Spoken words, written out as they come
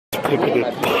Pippin' it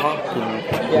poppin'.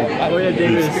 Yeah. Oh yeah,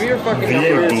 Davis. Give me your fucking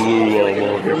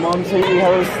number. Your mom said you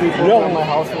have a sleepover in my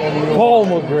house whenever you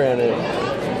Pomegranate.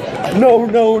 No.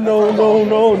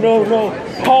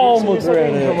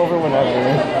 Pomegranate. come over whenever.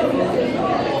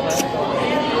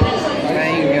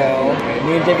 There you go.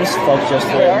 Me and Davis fucked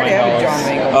yesterday at my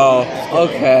house. Oh,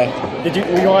 okay. Did you?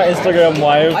 We go on Instagram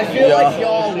Live. I feel like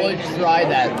y'all would try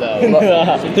that though.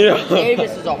 Yeah.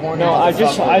 Davis is a horny. No, I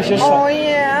just. Oh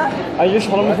yeah. I just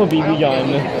shot him with a BB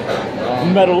gun.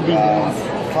 Metal BBs.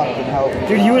 Fucking help.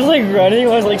 Dude, he was like running. I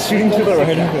was like shooting to the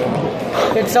right of him.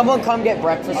 Can someone come get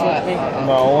breakfast with me?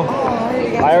 No.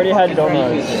 I already had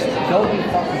donuts.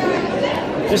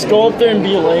 Just go up there and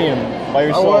be lame by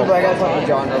yourself. Oh, I gotta talk to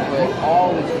John real quick.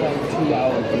 Always playing 2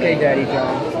 hours. Okay, Daddy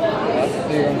John.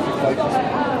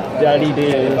 Daddy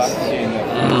Davis.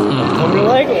 And you're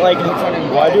like,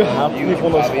 why do half the people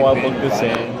in the squad look the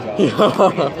same?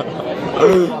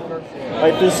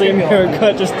 Like the same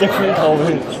haircut, just different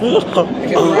colors.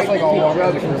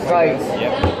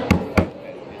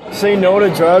 Say no to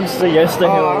drugs, say yes to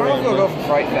heroin. I'm gonna go for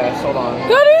Fright Fest. Hold on.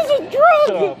 That is a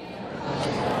drug!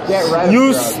 Get rid of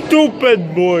You drugs.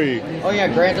 stupid boy! Oh yeah,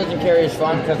 Grant doesn't carry his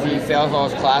phone because he fails all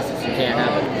his classes. He can't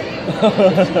have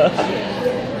it.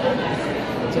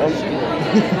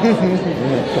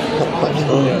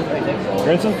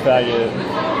 Grant's a faggot.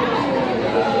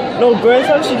 No, Grant's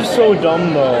actually just so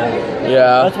dumb though.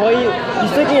 Yeah. That's why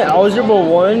he's taking Algebra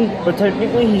 1, but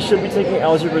technically he should be taking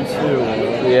Algebra 2.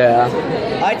 Yeah.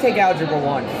 I take Algebra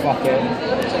 1. Fuck it.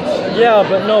 Yeah,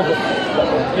 but no,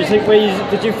 but you take,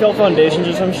 did you fail foundations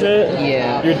or some shit?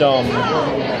 Yeah. You're dumb.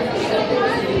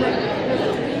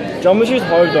 Geometry's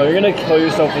hard though, you're gonna kill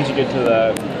yourself once you get to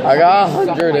that. I got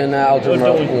 100 in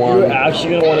Algebra 1. You're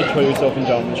actually gonna want to kill yourself in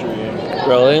geometry.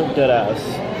 Really? Deadass.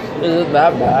 Is it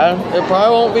that bad? It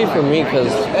probably won't be for me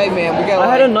because Hey man, we got.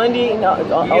 I had a 90 in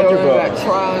algebra.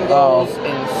 Triangles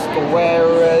and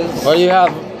squares. what do you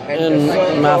have in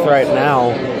math right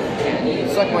now?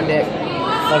 Suck my dick.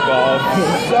 Fuck off.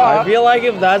 I feel like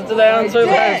if that's the answer,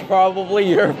 that's probably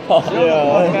your fault.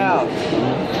 Yeah.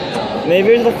 Maybe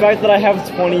it's the fact that I have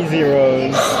 20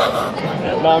 zeros.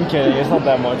 No, I'm kidding. It's not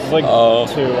that much. It's like 2.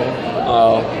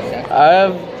 Oh. I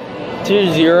have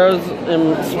 2 zeros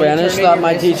in Spanish that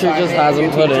my teacher just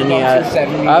hasn't put in yet. I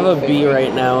have a B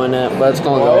right now in it, but it's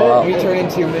gonna go up. We turn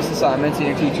into missed assignments and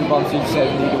your teacher bumps you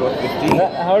 70 to a 50.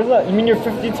 How does that? You mean you're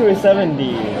 50 to a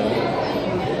 70?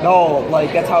 No,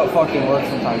 like that's how it fucking works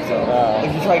sometimes though. Yeah.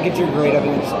 If you try to get your grade up,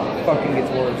 it just fucking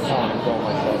gets worse.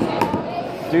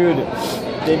 Dude,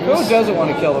 Who doesn't want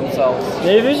to kill themselves?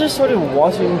 Davis just started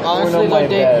watching porn on my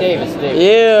bed. Davis. Come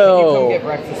Ew. get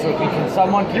breakfast with me. Can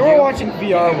someone? You were watching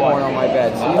VR porn on my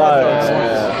bed. So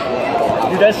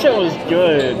Dude, that shit was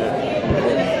good.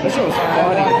 That shit was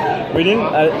funny. We didn't.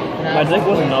 My dick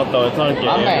wasn't out though. It's not a game.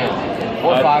 My man.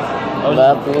 4 5.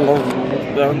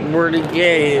 That's pretty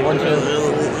gay.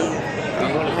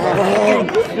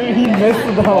 Dude, he missed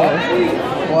though.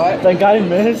 What? That guy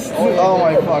missed. Oh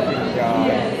my fucking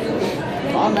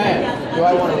god. My man. Do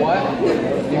I want to what?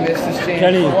 You missed this chance.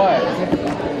 Kenny. For what?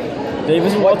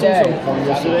 Davis was What watching day? some porn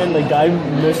yesterday, and the guy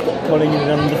missed putting it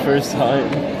in the first time.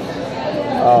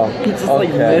 Oh, He just like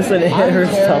missed and hit her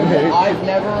stomach. I've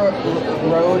never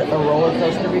rode a roller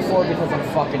coaster before because I'm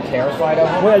fucking terrified of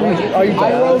them. Wait, are you I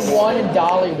dead rode ass? one in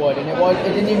Dollywood and it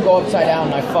didn't even go upside down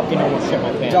and I fucking almost shit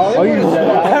my pants. Are you dead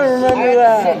ass? I remember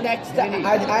that.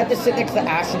 I had to sit next to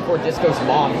Ashton Ford Disco's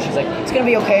mom and she's like, it's gonna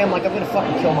be okay. I'm like, I'm gonna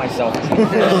fucking kill myself.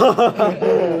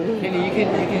 Kenny, you can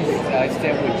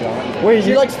stay with John. Wait,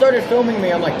 She like started filming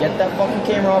me. I'm like, get that fucking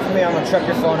camera off of me. I'm gonna chuck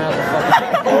your phone out the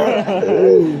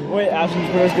fucking Wait, Ashton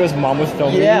Ford Disco's mom was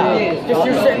filming. Yeah. you? Just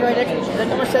you're sitting right next to me. She's like,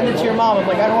 I'm gonna send it to your mom. I'm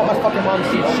like, I don't want my fucking mom to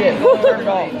see shit. Turn it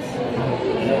off.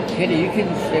 Kenny, you can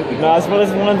stay with No, I just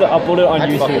wanted to upload it on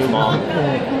I'd fuck YouTube. his mom.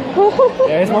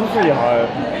 Yeah, his mom's pretty hot.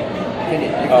 Kenny,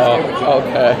 you can stay with John.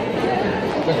 Okay.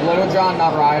 Does Little John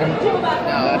not ride him? No,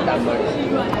 not that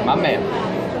much. My man.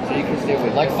 So you can stay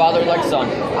with Like father, like son.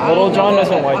 Little John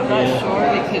doesn't like I'm not me. sure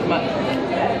because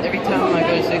every time I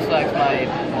go to Six Flags, my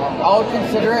mom. I'll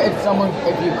consider it if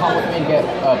you come with me and get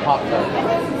popcorn.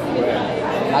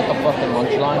 At the fucking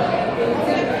lunch line.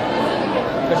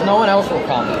 Because no one else will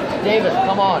come. Davis,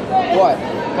 come on. What?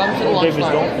 Come to the lunch Davis,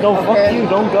 line. don't. No, fuck you.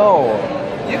 Don't go.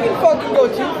 You can fucking go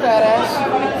too, fat ass.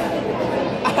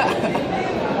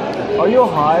 Are you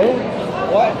high?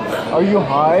 What? Are you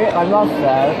high? I'm not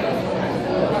fat.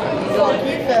 Fuck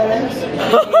you, fat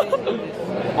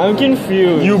ass. I'm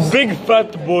confused. You big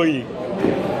fat boy.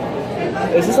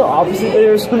 Is this the opposite day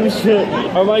or some shit?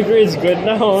 Are my grades good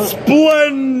now?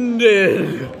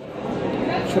 Splendid.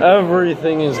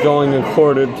 Everything is going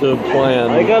according to plan.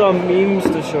 I got a memes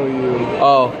to show you.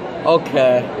 Oh,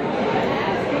 okay.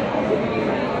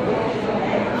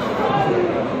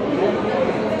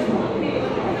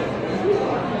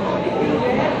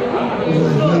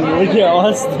 Look at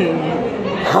Austin.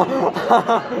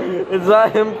 Is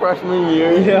that him freshman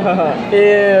year? Yeah.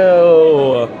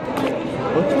 Ew.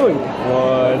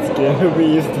 What's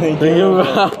Gabby's thinking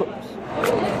about?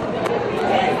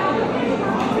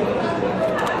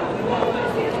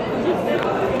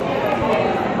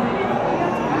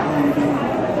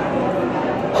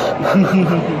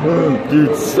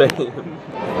 Dude, same.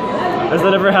 Has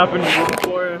that ever happened to you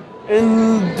before?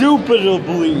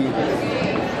 Indubitably.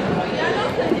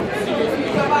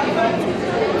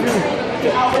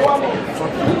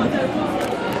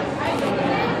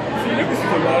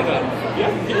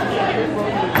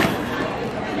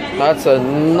 That's a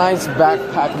nice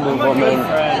backpack movement.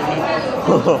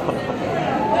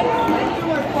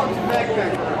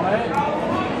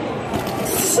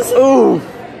 Ooh.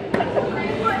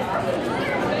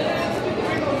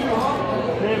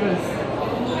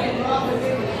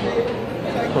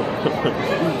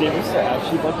 Davis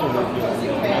actually about to live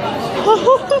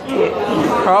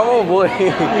Probably.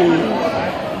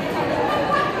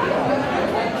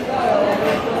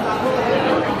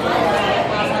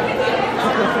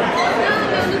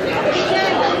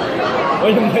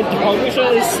 Wait, my dog is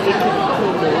sticking to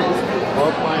the nose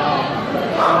of my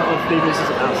Uncle Davis's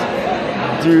ass.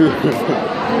 Dude.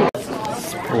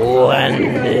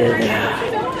 Splendid.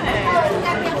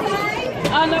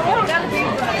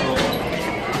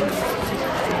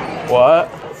 What?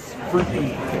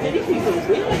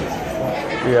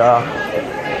 Yeah.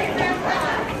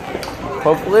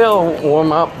 Hopefully I'll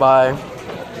warm up by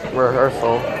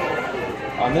rehearsal.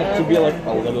 I meant to be like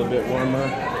a little bit warmer.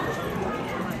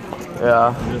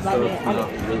 Yeah. Just so it's not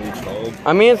really cold.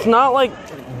 I mean, it's not like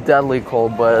deadly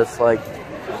cold, but it's like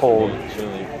cold.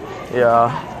 Chilly.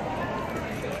 Yeah.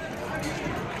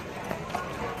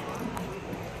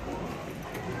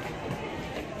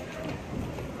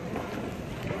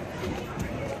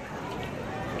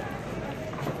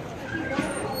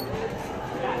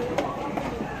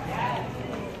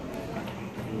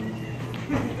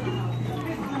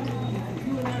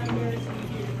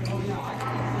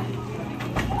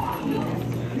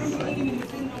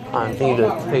 I need to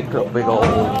take a big old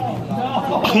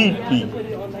pee-pee.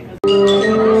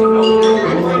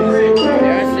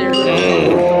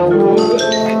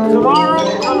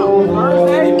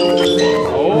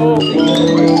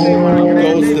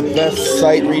 Goes the best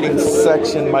sight reading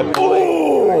section, my boy.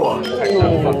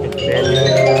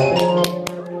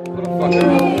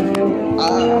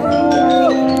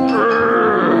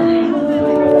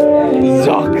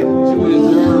 Zuck.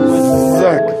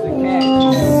 Zuck.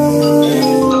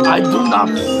 I do not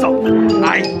suck.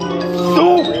 I do.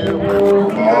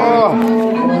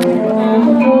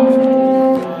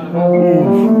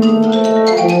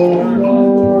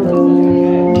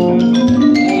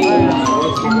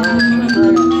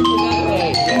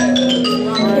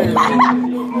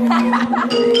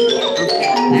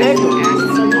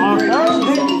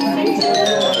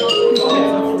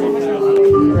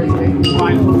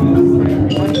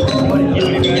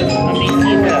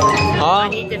 I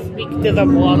need to speak to the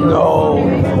blogger. No.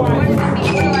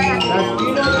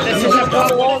 This is a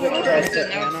public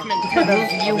announcement to the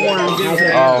viewers.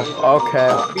 Oh,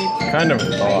 okay. Kind of.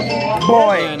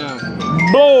 Boy.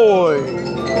 Boy.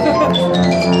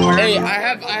 Hey, I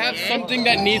have something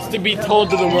that needs to be told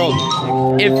to the world.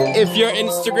 If your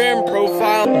Instagram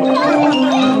profile,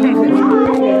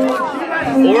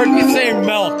 or if you say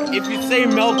milk,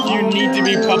 you need to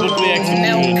be publicly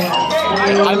executed.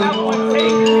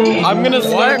 I'm gonna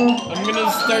start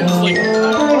just like.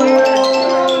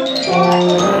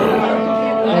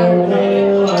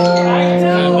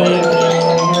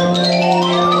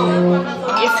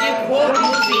 If you quote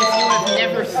movies you have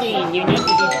never seen, you need to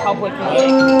be publicly.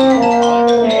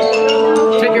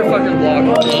 Check your fucking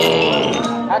blog.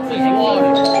 That's his blog.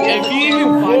 If you even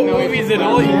quote movies at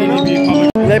all, you need to be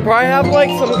public. They probably have like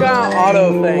some kind of auto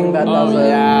thing that does it.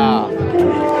 Yeah.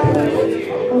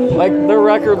 Like the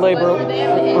record label.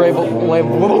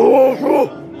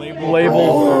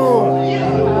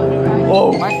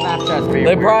 Oh, My Snapchat's favorite.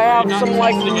 they probably have some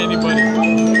like Anybody.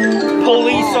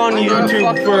 police on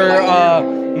YouTube for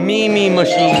meme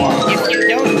machines. If you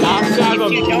don't, I'm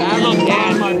a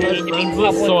bad my best friends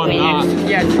list, so I'm not.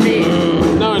 Yeah, it's me.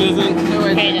 No, it isn't.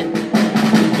 Hayden.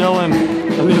 Dylan.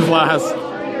 And he's last.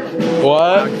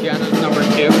 What? Jenna's number 2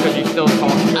 because you still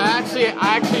talk. I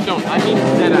actually don't. I mean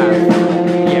dead ass.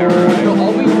 Yeah, right.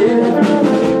 All we did.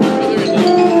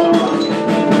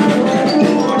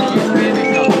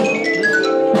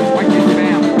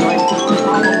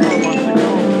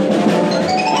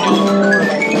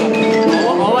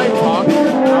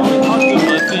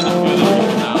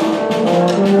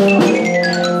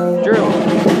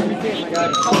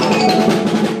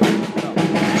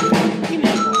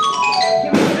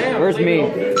 me.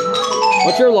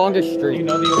 What's your longest streak? If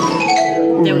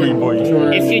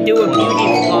you do a beauty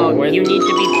vlog, you need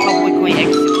to be publicly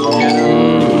executed.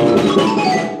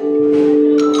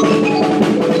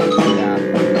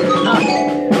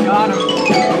 Got him.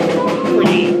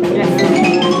 Pretty.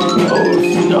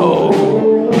 No.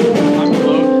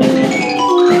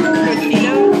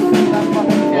 Tostitos?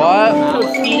 What?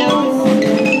 Tostitos?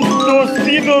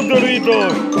 Tostito Dorito.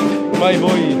 My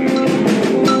boy.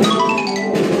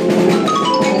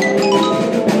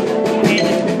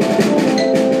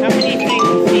 How many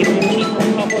things do you keep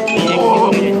publicly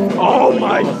executed? Oh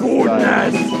my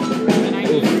goodness!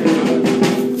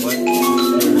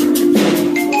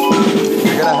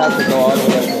 You're gonna have to go all the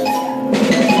way up there.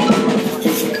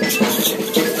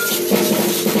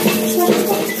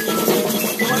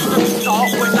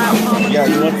 Yeah,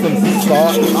 you want some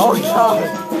salt? Oh god!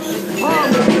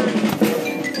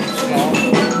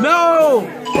 No!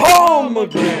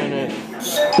 Pomegranate!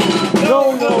 No!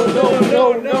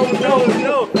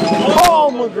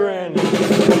 Pomegranate!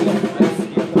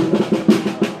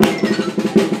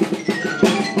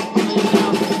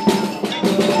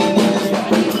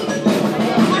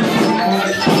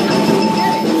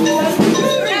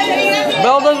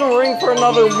 Bell doesn't ring for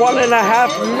another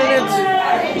 1.5 minutes.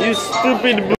 You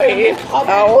stupid boy.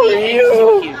 How are you?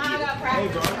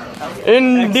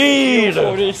 Indeed.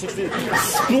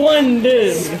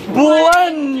 Splendid.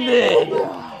 Splendid.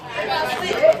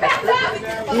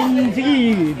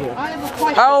 Indeed.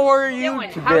 How are you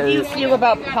How do you today? feel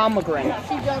about pomegranate?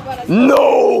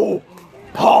 No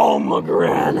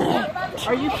pomegranate.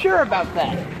 Are you sure about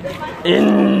that?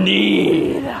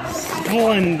 Indeed.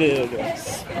 Splendid.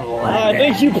 I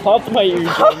think you popped my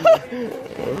eardrum.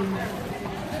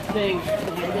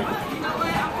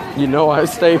 You know I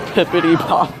stay pippity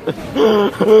poppin'.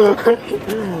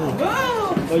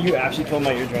 Oh, you actually told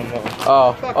my eardrum though.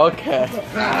 Oh, okay.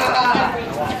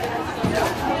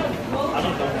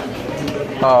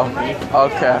 Oh,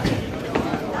 okay.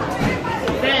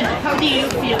 Ben, how do you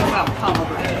feel about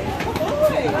pomegranate?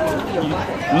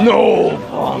 No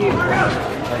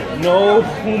No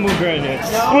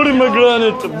pomegranates.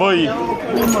 pomegranate, boy.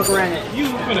 Pomegranate. You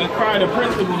gonna cry the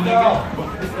principal, nigga.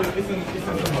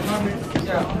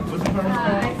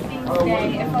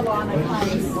 If Alana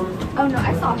comes. Oh no,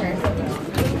 I saw her.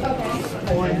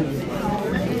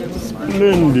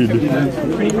 Splendid. You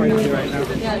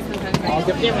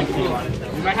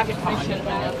might have to talk shit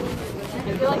about it.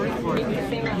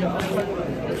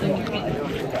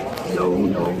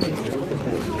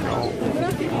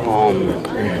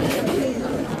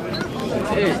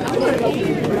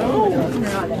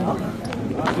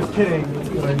 Just kidding.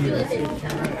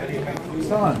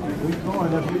 Son, we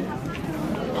going up here.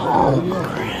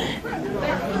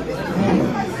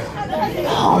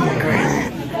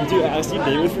 Dude, Ashley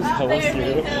Davis was hella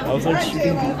serious. I was like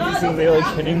shooting BBs and they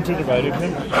like hit him to the right of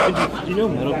him. And you know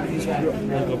metal BBs are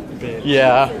like a bitch.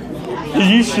 Yeah. Did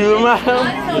you shoot him at him?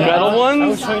 Metal I was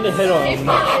ones? trying to hit him.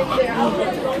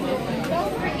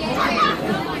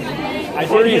 I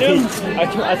did hit him.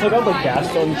 I took out the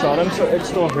gas and shot him, so it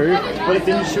still hurt, but it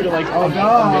didn't shoot it like a million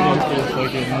times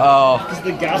fucking. Oh. Because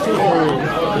the gas was hurt.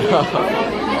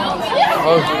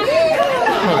 Oh.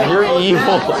 You're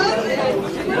evil.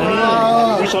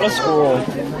 We shot a squirrel.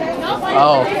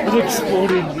 Oh. It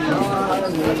exploded.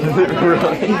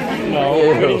 Really? No,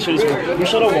 we didn't shoot a squirrel. We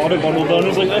shot a water bottle down. It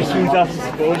was like a huge ass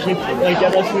explosion. Like, yeah,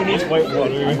 that's who needs white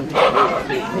water.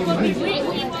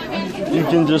 You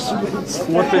can just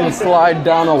slip and slide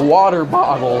down a water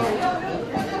bottle.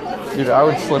 Dude, I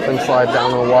would slip and slide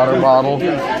down a water bottle.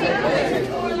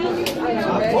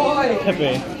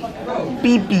 Pepe.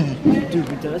 BB. Dude,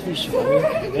 we did as we shot it,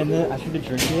 and then after the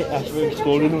drink it, after it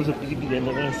exploded, it was a BB, and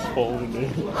then it swallowed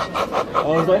it. I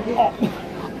was like,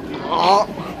 oh.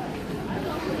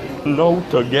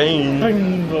 Note again.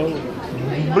 Bingo.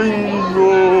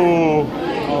 Bingo.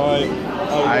 Alright.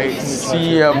 I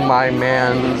see ya, my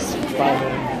mans.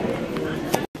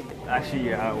 Actually,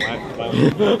 yeah, I whacked by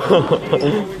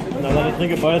now that I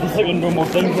think about it, that's like a normal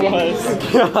thing for us.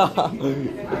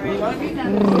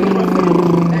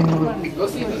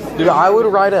 Dude, I would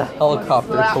ride a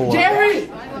helicopter to work.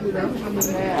 I'm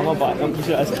just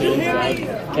gonna ask Caden's dad.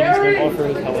 Caden's grandpa for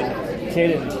his helicopter.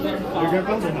 Caden, your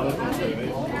grandpa's a helicopter,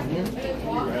 right?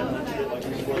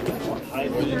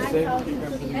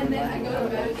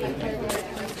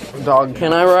 Dog,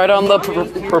 can I ride on the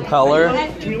propeller? Oh,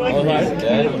 he's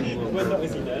dead.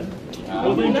 Is he dead?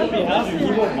 Well, then if he has you,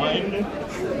 you won't mind.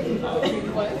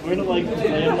 We're gonna like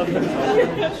land on the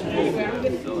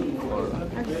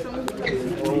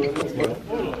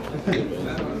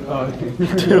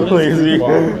Too lazy. No,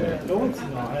 it's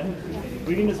not.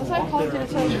 We can just walk there.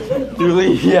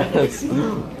 Really? Yes.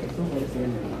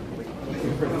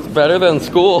 It's better than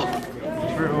school.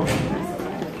 True.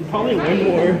 You probably win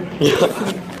more. Yeah.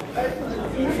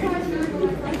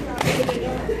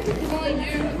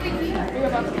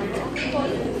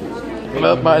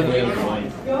 Not by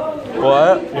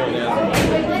what? If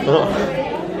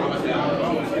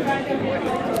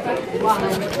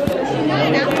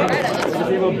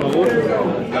we have a boat,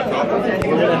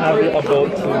 we're gonna have a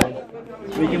boat too.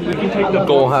 We can take the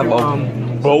Go have a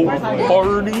boat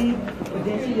party.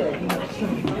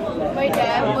 My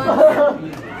dad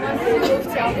wants to move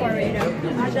South Florida.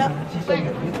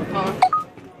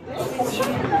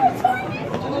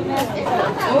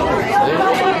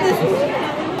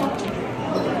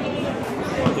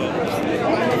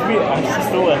 Actually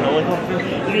still a helicopter.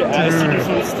 Dude, actually do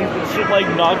some stupid shit like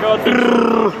knock out the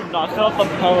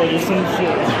power or some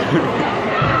shit.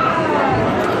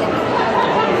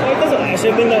 Like that's actually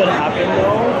a thing that would happen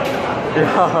though.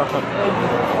 Yeah.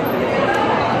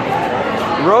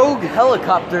 Rogue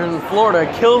helicopter in Florida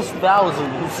kills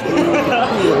thousands.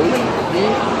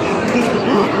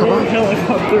 Rogue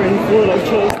helicopter in Florida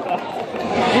kills thousands.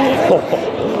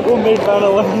 What made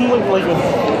 9/11 look like a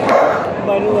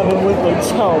 9/11 look like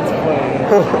child's play?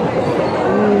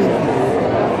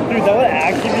 Dude, that would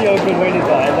actually be a good way to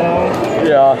die though.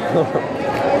 Yeah.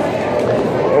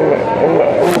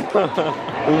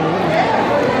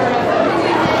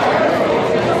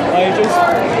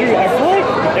 Dude, I feel like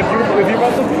if you're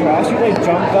about to crash, you like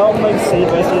jump out and like save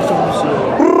us or some shit.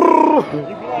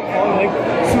 You'd be like calling like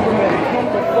Superman, come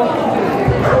the fuck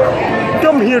here.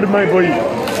 Come here, my boy.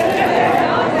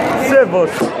 Save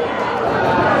us.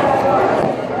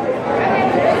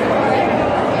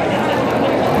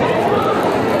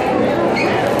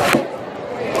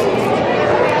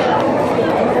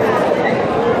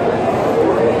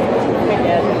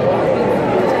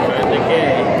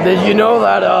 Did you know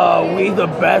that we the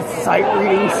best sight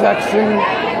reading section?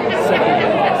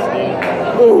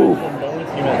 Ooh.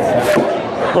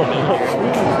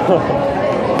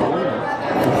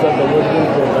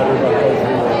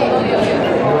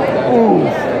 Ooh.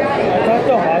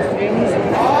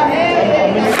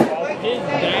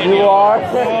 You are?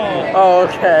 Oh,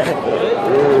 okay.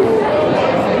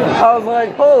 I was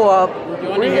like, hold up.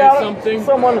 We got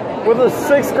someone with a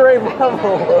 6th grade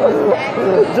level.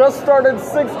 Just started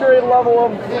 6th grade level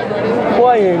of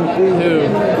playing. Who?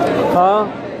 Huh?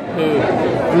 Who?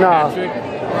 Nah. Patrick?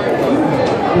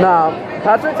 Nah.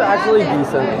 Patrick's actually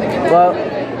decent. But,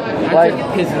 like,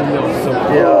 Pisses me off so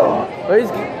much. yeah. But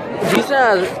he's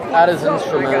decent at his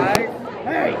instrument.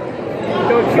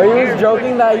 But he was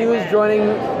joking that he was joining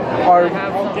our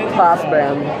class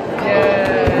band. I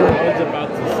was about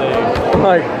to say. I'm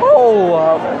like, hold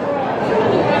up.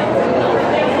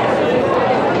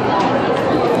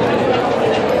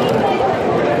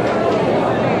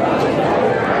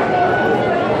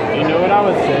 You know what I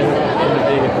was saying in the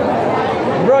beginning?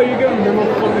 Bro, you giving them a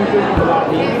fucking good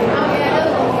about me.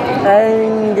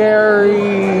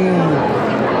 Angry.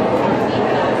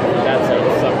 That's how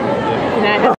to suck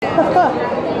my dick.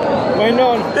 Why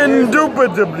not?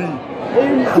 Indubitably.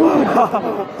 Dude, look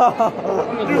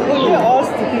at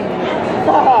Austin.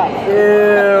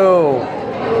 Ew.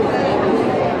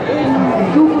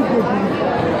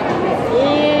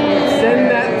 Send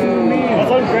that to me.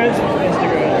 That's on Grant's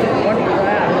Instagram. What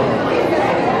crap?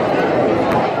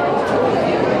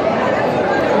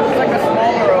 It's like a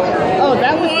smaller ogre. Oh,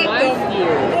 that was last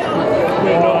year.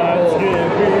 Wait, no, that's good.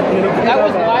 That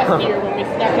was last year when we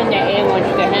stuck in the end like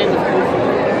the hand was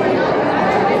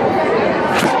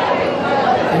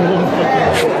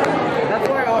That's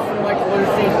why I often like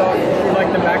Lucy thought she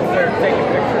liked the back there taking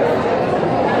pictures.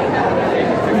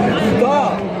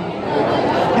 Stop!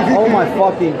 Oh my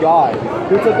fucking god.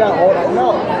 Who took that old?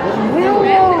 No. I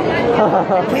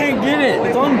can't get it.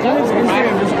 It's on Grant's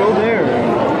Instagram. Just go there.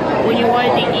 when you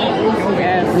wanted to eat your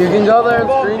gas. You can go there and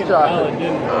screenshot it.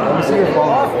 Let me see your phone.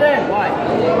 Austin, what?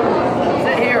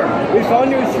 Sit here. We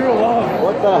found your true love.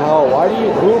 What the hell? Why do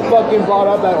you? Who fucking brought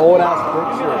up that old ass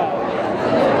picture?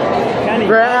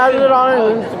 Grant has it on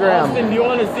his Instagram. Austin, do you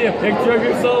want to see a picture of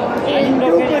yourself?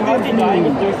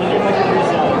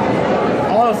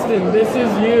 Austin, this is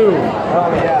you.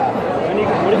 Oh yeah.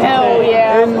 Hell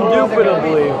yeah.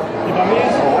 Indubitably.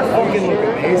 Oh, I fucking look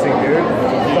amazing, dude.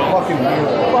 It's a fucking weird.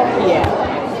 Fuck yeah.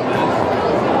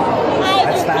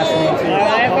 That's fascinating too.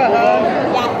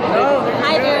 I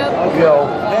do. Yo.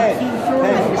 Hey, let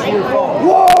me see your phone.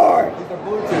 War! These are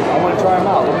Bluetooth. I want to try them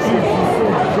out. Let me see.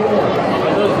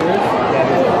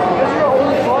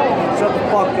 Shut the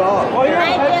fuck up. Oh, you're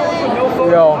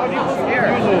Yo. How do you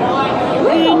use it?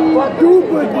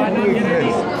 Indubitably.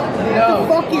 No. What the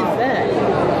fuck is that?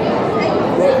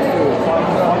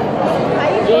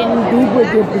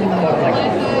 Indubitably.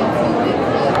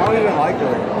 I don't even like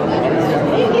her.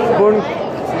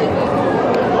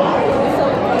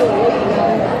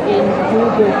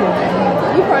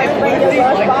 You probably bring your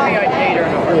brush Like me, box. I'd date her.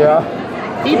 Yeah.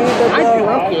 I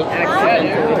drunk it, actually.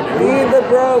 Leave the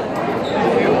broke.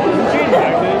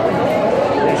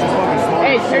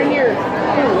 Hey, turn your...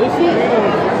 Lucy?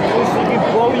 She can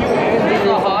blow you in. She's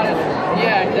the hottest.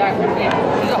 Yeah, exactly.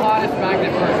 She's the hottest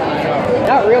magnet person I know.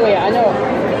 Not really, I know.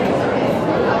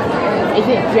 Is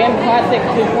it Gem Classic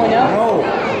 2.0? No.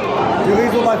 You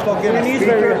leave with my fucking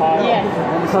speaker. Yeah.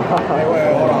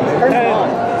 Wait, hold on. Turn it on.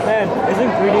 Man,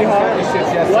 isn't Greeny hot? This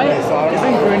shit's yesterday, so I don't know.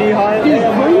 Isn't Greeny hot? Dude,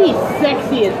 Greeny's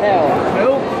sexy as hell.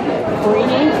 Nope.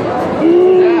 Greeny?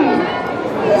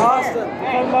 Austin,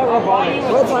 talking about robotics.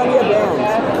 What time do you have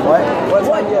bands? What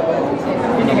time do you have bands?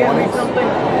 Can you get me something?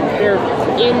 They're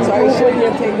in So are you sure you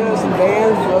have taken those in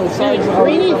bands? Dude,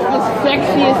 Greeny's the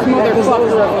sexiest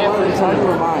motherfucker I've ever Trying to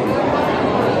seen. remind.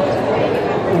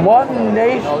 What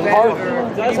nation are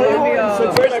That's how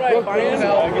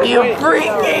you you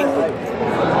freaking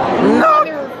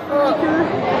nuts?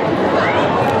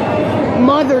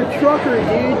 Mother trucker,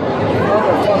 dude.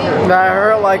 That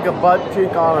hurt like a butt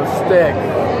cheek on a stick.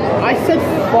 I said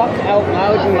fuck out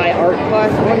loud in my art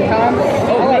class one time.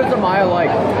 Oh, who does Amaya like?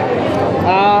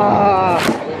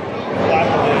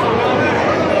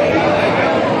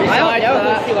 I don't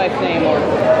know who she likes anymore.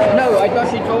 No, I thought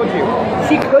she told you.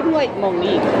 She could like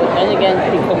Monique, but then again,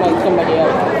 she could like somebody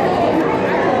else.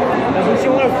 Doesn't she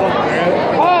want to fuck man?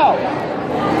 Oh!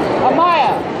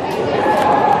 Amaya!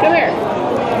 Come here!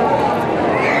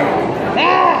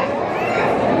 Ah!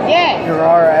 Yeah! You're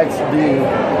RXD.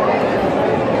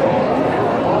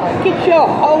 Get your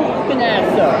hosting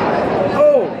ass up!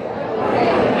 Oh!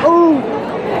 Ooh!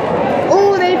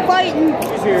 Ooh, they fighting!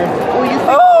 She's here. Ooh, you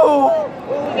Oh!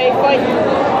 Ooh, they fighting!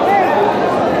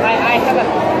 I have a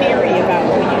theory about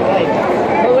who you like.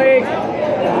 Malik.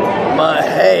 But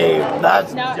hey,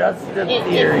 that's Not, just a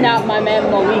theory. it's not my man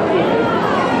Malik.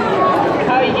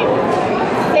 How are you?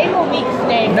 Say Malik's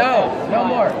name. No, no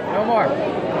more. No more.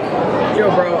 Yo,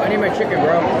 bro, I need my chicken,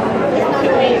 bro. You're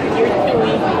too easy. You're too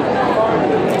easy.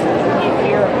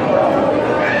 You're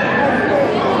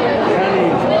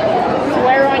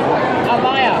swear on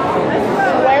Amaya.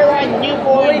 Swear on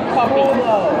newborn puppy.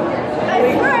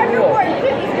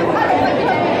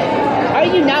 How do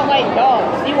you not like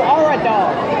dogs? You are a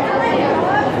dog.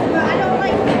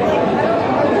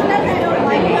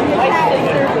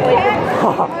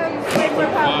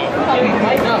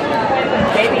 My sister played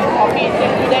baby puppies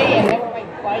yesterday and they were like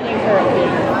fighting for a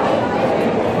pig.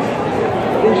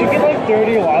 Did you get like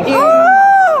 30 last time?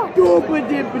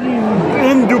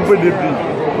 Indubitably.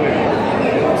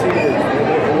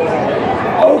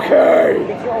 Okay.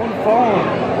 Get your own phone.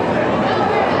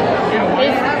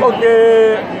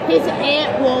 Okay. His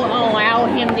aunt will allow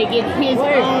him to get his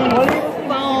own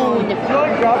phone.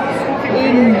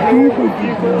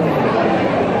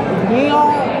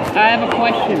 I have a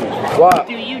question. What?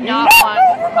 Do you not want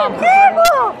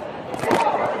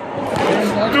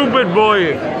Stupid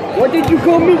boy. What did you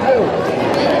call me for?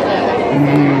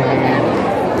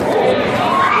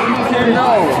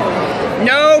 No.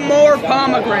 No more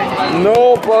pomegranate.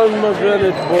 No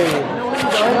pomegranate boy.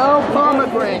 No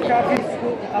pomegranate.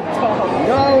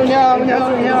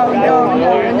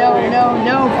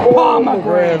 No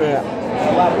pomegranate.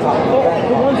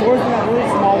 The ones worse than that really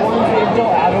small ones, they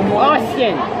don't add them more.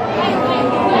 Austin.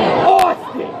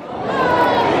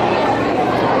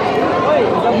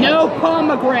 No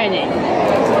pomegranate.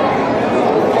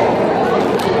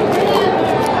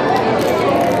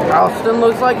 Austin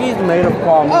looks like he's made of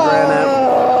pomegranate.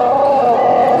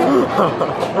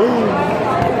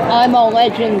 I'm a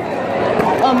legend.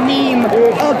 A meme.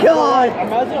 Oh god.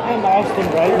 Imagine I'm Austin,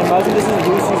 right? Imagine this is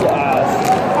Lucy's ass.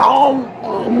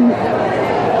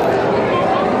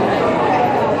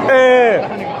 Hey,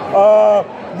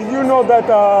 did you know that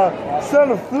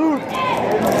sell a fruit?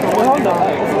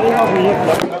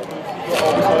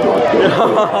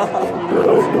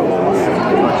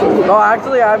 No,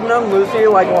 actually, I've known Lucy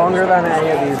like longer than any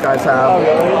of these guys have. Oh,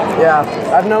 really? Yeah,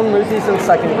 I've known Lucy since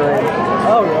 2nd grade.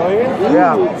 Oh, really?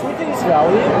 Yeah. She thinks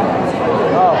Valley?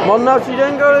 Oh. Well, no, she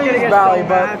didn't go to East Valley,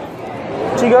 but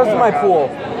she goes to my pool.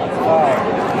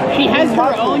 She has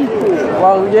her own pool.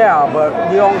 Well, yeah, but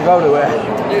we don't go to it.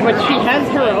 But she has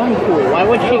her own pool. Why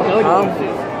would she go to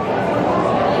it?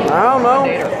 I don't know.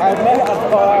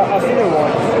 I've seen her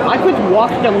once. I could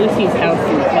walk to Lucy's house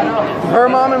in 10 minutes. Her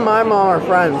mom and my mom are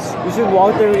friends. You should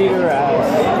walk there and eat her ass.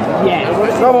 Yeah.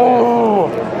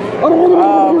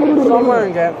 Somewhere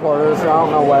in Gant Quarters, I don't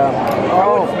know where.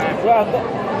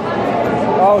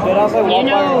 Oh, then I was like walking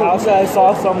by her house and I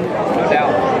saw some. No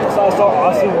doubt. So I saw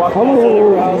Austin walking outside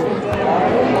her house.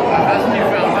 Hasn't you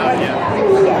found out yet?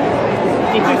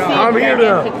 Did you see I'm here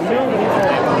to.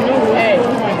 Hey,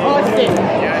 Austin.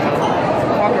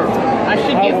 I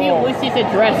should give you Lucy's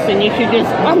address and you should just.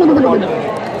 Austin,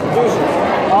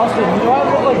 you know I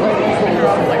live like right next to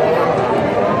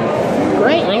her.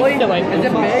 Great. Really? Is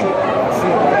it big?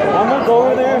 I'm gonna go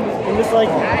over there and just like.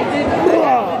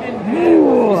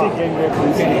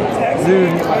 Dude,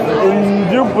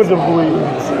 indubitably.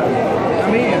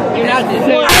 You're not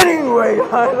Anyway,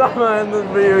 guys, I'm gonna end this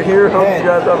video here. Hope you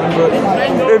guys have enjoyed.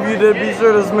 If you did, be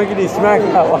sure to smack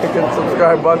that like and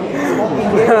subscribe button.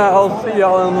 I'll see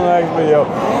y'all in the next video.